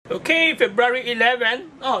Okay, February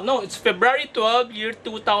 11. Oh no, it's February 12, year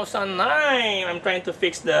 2009. I'm trying to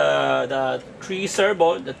fix the three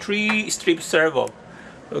servo, the three strip servo.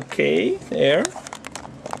 Okay, there.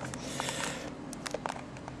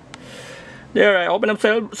 There, I open up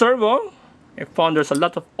servo. I found there's a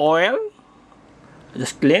lot of oil. I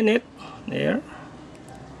just clean it. There.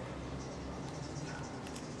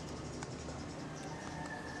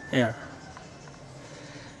 There.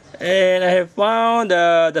 And I have found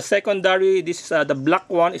the secondary. This is the black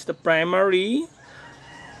one is the primary.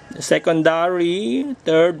 The secondary,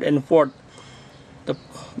 third and fourth.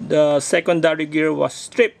 The secondary gear was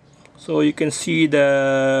stripped, so you can see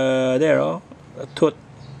the tooth.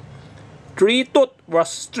 Three tooth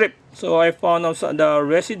was stripped. So I found also the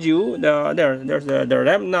residue. There's the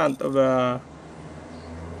remnant of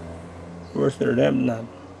where's the remnant?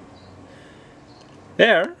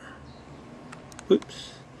 There. Oops.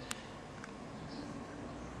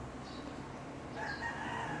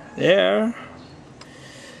 There.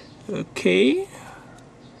 Okay.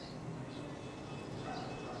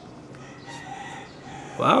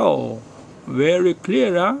 Wow, very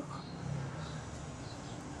clear, huh?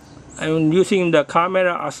 I'm using the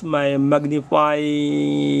camera as my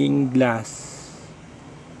magnifying glass.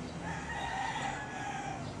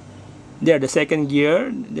 There, the second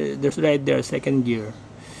gear. There's right there, second gear.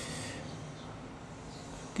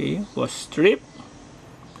 Okay, was stripped.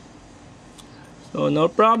 So no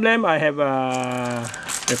problem, I have a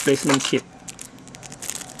replacement kit.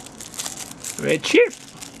 Very cheap.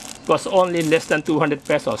 It was only less than 200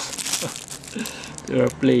 pesos to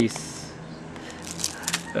replace.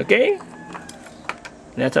 Okay,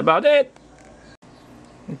 that's about it.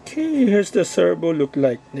 Okay, here's the servo look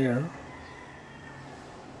like there.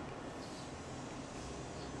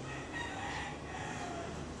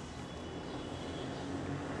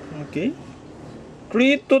 Okay,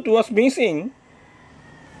 three tooth was missing.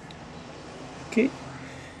 Okay,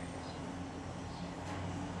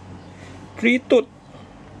 three tooth.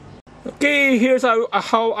 Okay, here's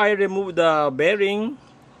how I remove the bearing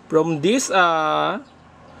from this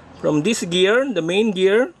gear, the main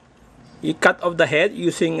gear. You cut off the head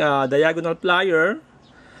using a diagonal plier.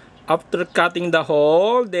 After cutting the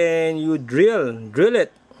hole, then you drill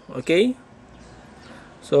it. Okay.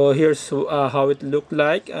 So here's how it looked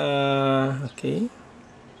like. Okay,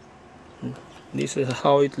 this is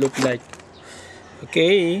how it looked like.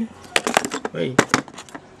 Okay, wait,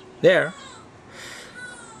 there.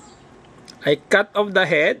 I cut off the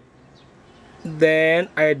head, then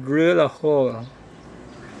I drill a hole.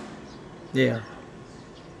 There.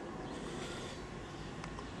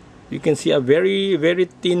 You can see a very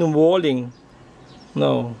thin walling.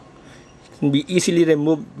 No, it can be easily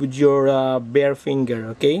removed with your bare finger.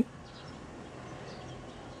 Okay.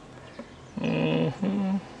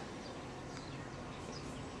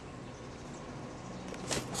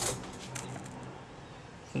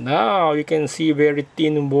 Now you can see very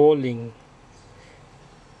thin walling.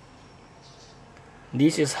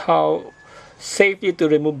 This is how safely to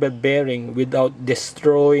remove the bearing without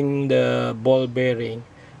destroying the ball bearing.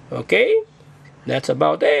 Okay, that's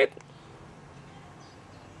about it.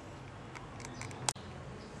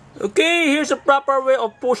 Okay, here's a proper way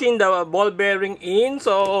of pushing the ball bearing in.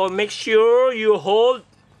 So make sure you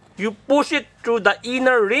push it through the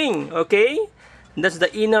inner ring. Okay, that's the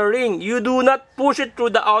inner ring. You do not push it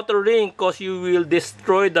through the outer ring because you will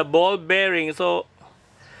destroy the ball bearing. So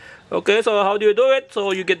okay, so how do you do it?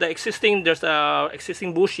 So you get the existing, there's a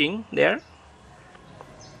existing bushing there.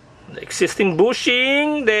 The existing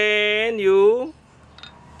bushing, then you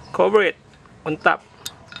cover it on top.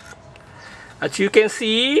 As you can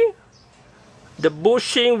see, the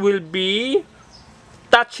bushing will be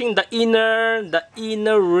touching the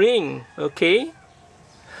inner ring. Okay?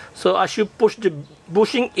 So as you push the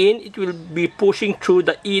bushing in, it will be pushing through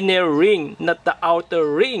the inner ring, not the outer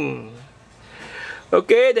ring.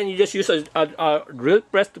 Okay, then you just use a drill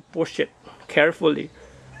press to push it carefully.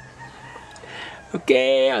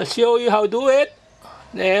 Okay, I'll show you how to do it.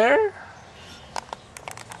 There.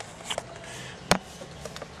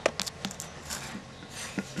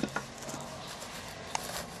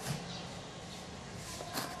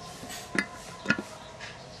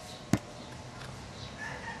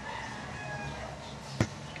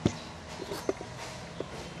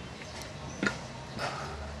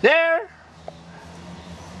 There.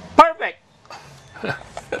 Perfect.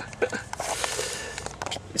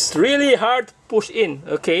 It's really hard to push in,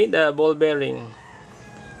 okay, the ball bearing.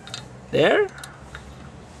 There.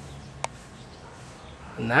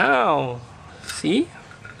 Now, see?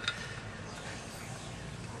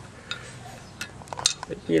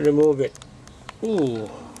 Let me remove it. Ooh,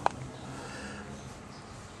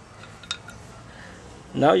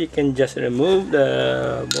 Now you can just remove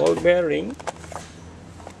the ball bearing.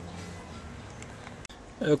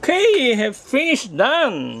 Okay, have finished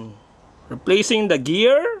done. Replacing the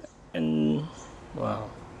gear, and wow,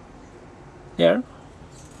 there,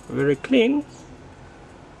 very clean.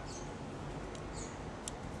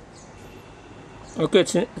 Okay,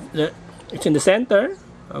 it's in the center.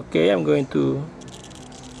 Okay, I'm going to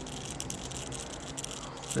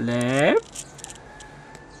left,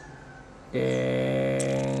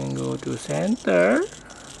 then go to center,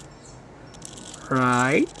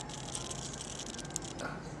 right,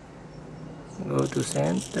 go to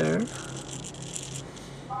center.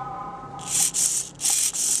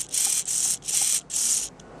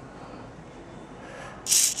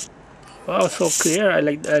 Wow, so clear. I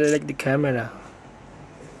like the camera.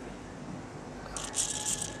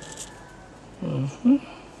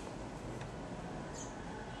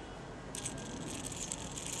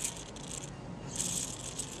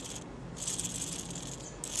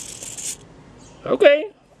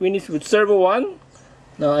 Okay, finished with servo 1.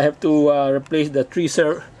 Now I have to replace the 2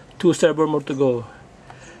 servo more to go.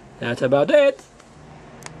 That's about it.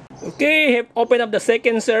 Okay, have opened up the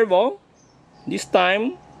second servo. This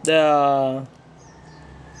time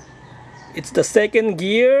it's the second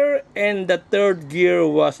gear, and the third gear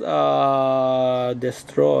was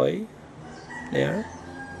destroyed. There.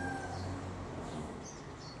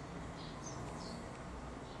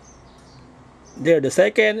 There, the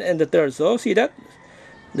second and the third. So see that?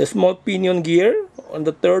 The small pinion gear on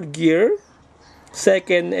the third gear,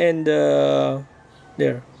 second and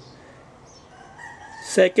there.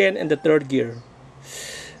 Second and the third gear.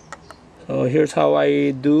 So here's how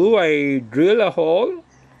I do. I drill a hole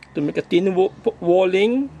to make a thin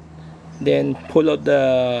walling, then pull out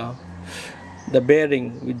the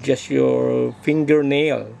bearing with just your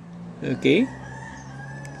fingernail. Okay.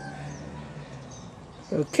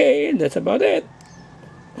 Okay, that's about it.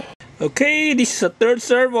 Okay, this is a third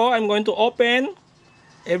servo I'm going to open.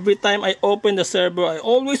 Every time I open the servo, I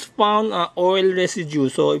always found oil residue.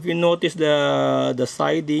 So if you notice the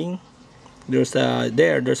siding, there's a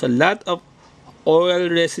lot of oil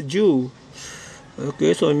residue.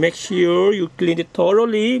 Okay, so make sure you clean it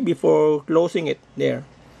thoroughly before closing it. There,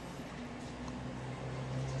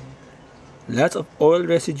 lots of oil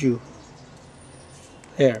residue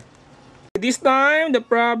there. This time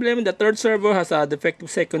the third servo has a defective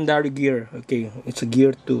secondary gear. Okay, it's a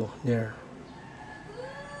gear 2 there.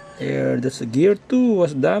 That's a gear 2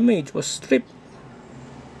 was damaged, was stripped.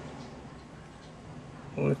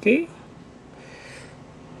 Okay.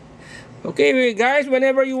 Okay, guys,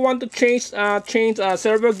 whenever you want to change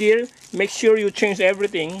servo gear, make sure you change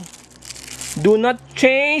everything. Do not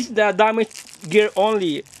change the damaged gear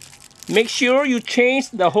only. Make sure you change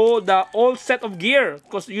the whole set of gear,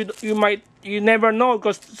 because you never know,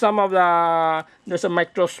 because there's a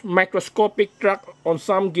microscopic crack on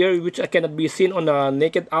some gear which cannot be seen on the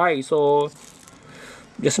naked eye. So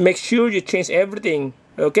just make sure you change everything.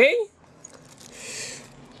 Okay?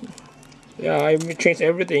 Yeah, I changed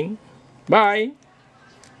everything. Bye.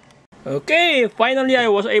 Okay, finally I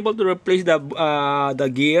was able to replace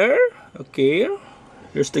the gear. Okay,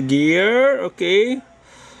 here's the gear. Okay,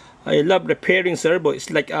 I love repairing servo. It's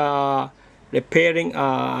like repairing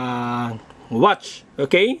watch.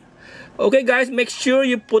 Okay. Okay, guys, make sure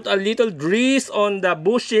you put a little grease on the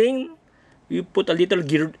bushing. You put a little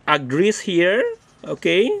grease here.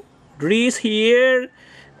 Okay, grease here,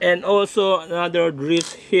 and also another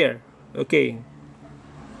grease here. Okay,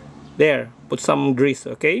 there, put some grease.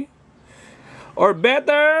 Okay, or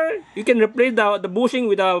better, you can replace the bushing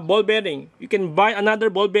with a ball bearing. You can buy another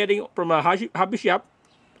ball bearing from a hobby shop.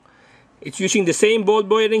 It's using the same ball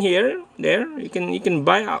bearing here. There, you can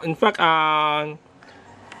buy. In fact,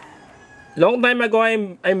 long time ago,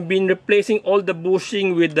 I'm been replacing all the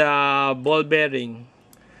bushing with the ball bearing.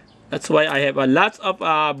 That's why I have a lot of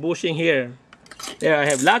bushing here. There, I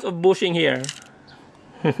have lots of bushing here.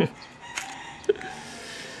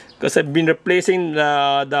 Because I've been replacing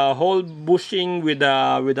the whole bushing with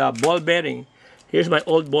a ball bearing. Here's my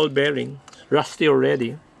old ball bearing, rusty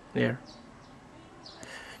already. There.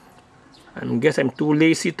 I guess I'm too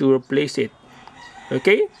lazy to replace it.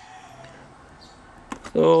 Okay.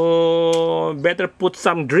 So better put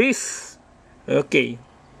some grease. Okay.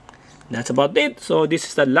 That's about it. So this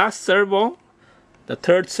is the last servo, the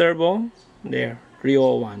third servo. There,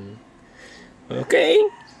 301. Okay.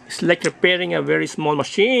 It's like repairing a very small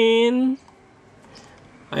machine.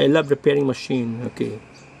 I love repairing machine. Okay.